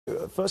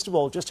First of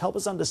all, just help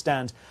us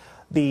understand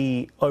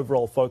the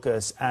overall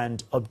focus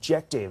and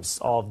objectives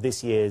of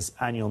this year's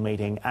annual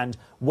meeting and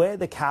where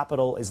the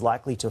capital is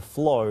likely to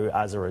flow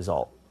as a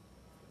result.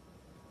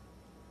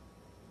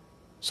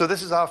 So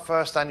this is our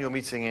first annual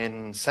meeting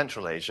in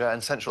Central Asia,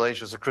 and Central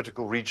Asia is a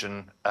critical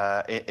region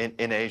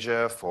in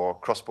Asia for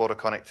cross-border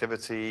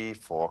connectivity,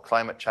 for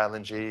climate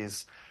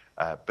challenges,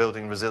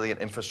 building resilient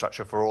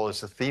infrastructure for all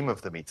is the theme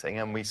of the meeting,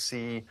 and we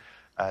see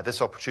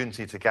this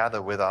opportunity to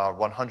gather with our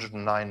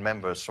 109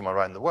 members from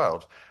around the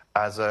world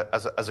as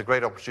a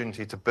great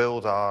opportunity to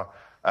build our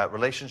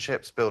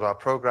relationships, build our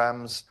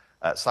programs,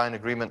 sign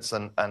agreements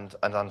and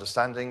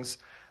understandings.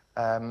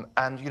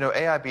 And, you know,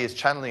 AIIB is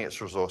channeling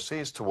its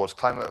resources towards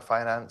climate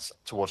finance,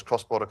 towards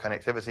cross-border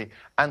connectivity,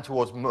 and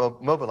towards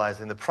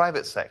mobilizing the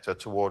private sector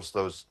towards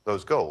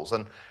those goals.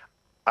 And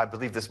I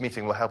believe this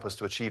meeting will help us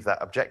to achieve that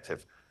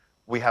objective.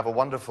 We have a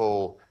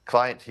wonderful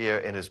client here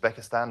in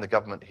Uzbekistan. The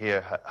government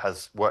here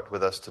has worked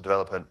with us to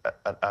develop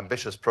an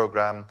ambitious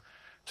program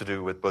to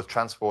do with both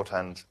transport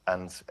and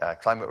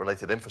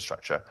climate-related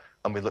infrastructure,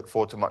 and we look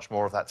forward to much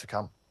more of that to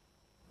come.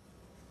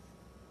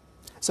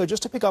 So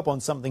just to pick up on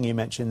something you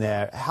mentioned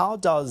there, how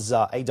does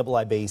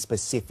AIIB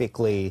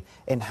specifically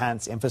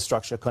enhance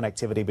infrastructure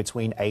connectivity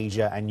between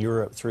Asia and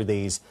Europe through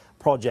these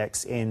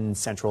projects in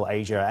Central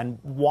Asia? And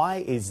why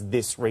is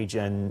this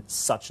region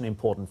such an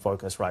important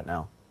focus right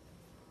now?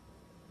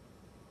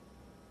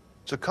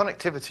 So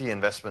connectivity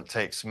investment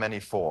takes many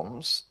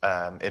forms.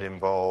 It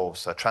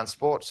involves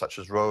transport, such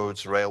as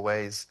roads,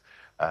 railways,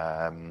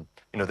 but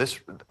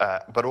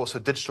also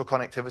digital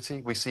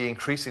connectivity. We see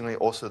increasingly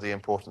also the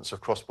importance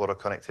of cross-border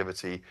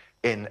connectivity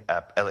in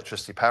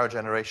electricity power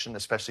generation,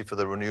 especially for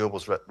the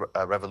renewables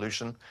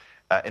revolution.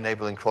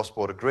 Enabling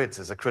cross-border grids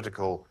is a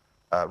critical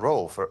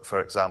role,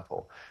 for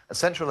example. And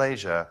Central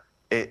Asia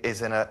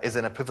is in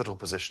a pivotal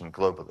position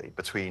globally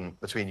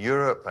between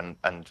Europe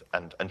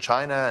and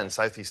China and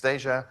Southeast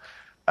Asia,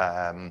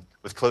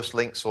 with close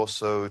links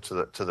also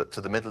to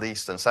the Middle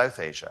East and South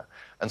Asia.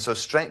 And so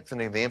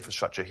strengthening the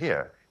infrastructure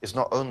here is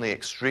not only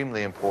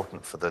extremely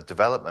important for the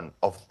development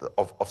of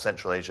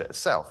Central Asia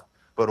itself,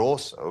 but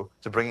also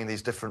to bringing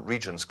these different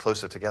regions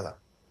closer together.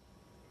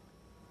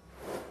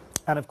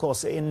 And of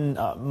course, in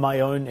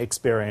my own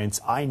experience,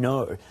 I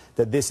know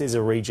that this is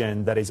a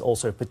region that is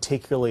also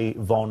particularly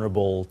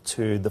vulnerable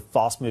to the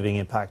fast-moving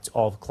impact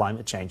of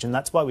climate change. And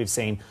that's why we've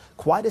seen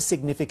quite a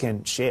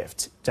significant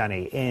shift,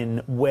 Danny,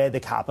 in where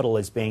the capital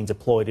is being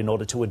deployed in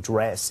order to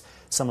address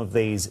some of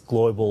these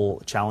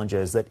global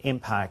challenges that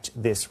impact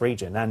this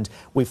region. And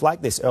we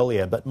flagged this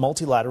earlier, but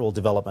multilateral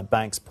development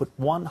banks put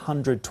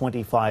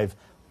 $125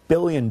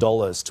 billion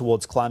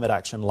towards climate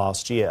action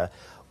last year.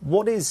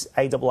 What is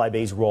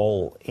AIIB's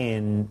role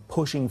in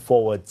pushing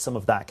forward some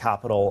of that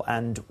capital,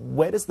 and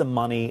where does the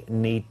money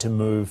need to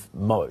move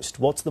most?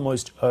 What's the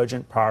most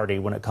urgent priority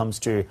when it comes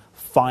to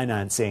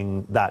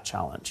financing that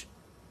challenge?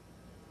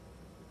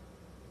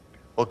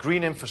 Well,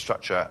 green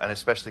infrastructure, and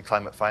especially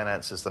climate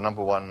finance, is the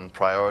 #1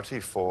 priority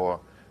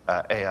for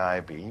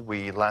AIIB.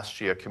 We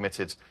last year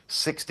committed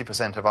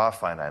 60% of our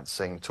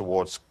financing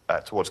towards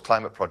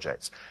climate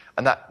projects,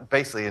 and that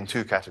basically in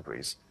two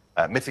categories.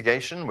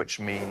 Mitigation, which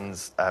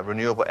means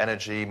renewable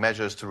energy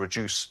measures to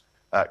reduce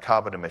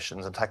carbon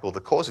emissions and tackle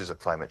the causes of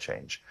climate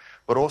change.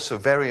 But also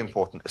very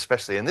important,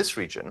 especially in this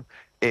region,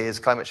 is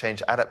climate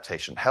change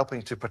adaptation,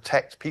 helping to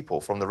protect people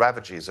from the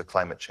ravages of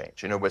climate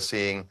change. You know, we're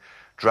seeing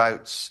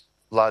droughts,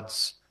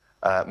 floods,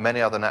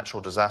 many other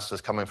natural disasters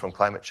coming from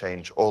climate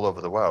change all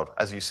over the world.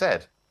 As you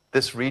said,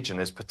 this region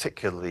is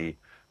particularly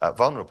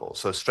vulnerable.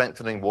 So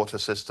strengthening water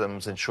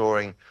systems,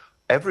 ensuring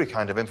every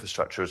kind of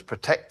infrastructure is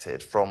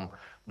protected from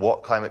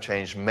what climate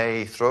change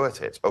may throw at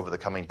it over the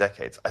coming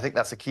decades. I think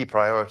that's a key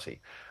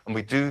priority. And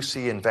we do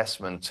see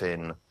investment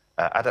in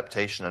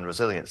adaptation and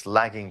resilience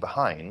lagging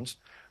behind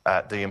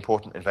the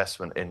important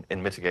investment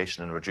in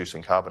mitigation and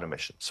reducing carbon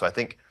emissions. So I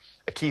think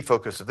a key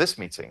focus of this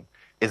meeting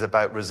is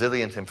about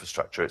resilient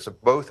infrastructure. It's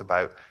both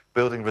about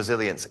building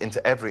resilience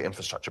into every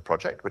infrastructure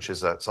project, which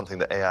is something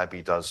that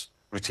AIIB does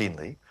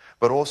routinely,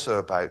 but also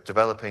about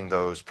developing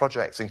those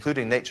projects,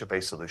 including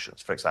nature-based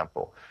solutions, for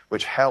example,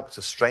 which help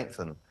to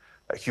strengthen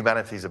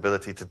humanity's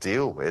ability to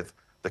deal with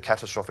the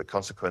catastrophic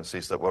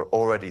consequences that we're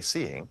already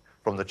seeing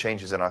from the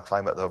changes in our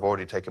climate that have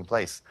already taken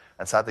place.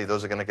 And sadly,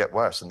 those are going to get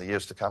worse in the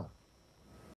years to come.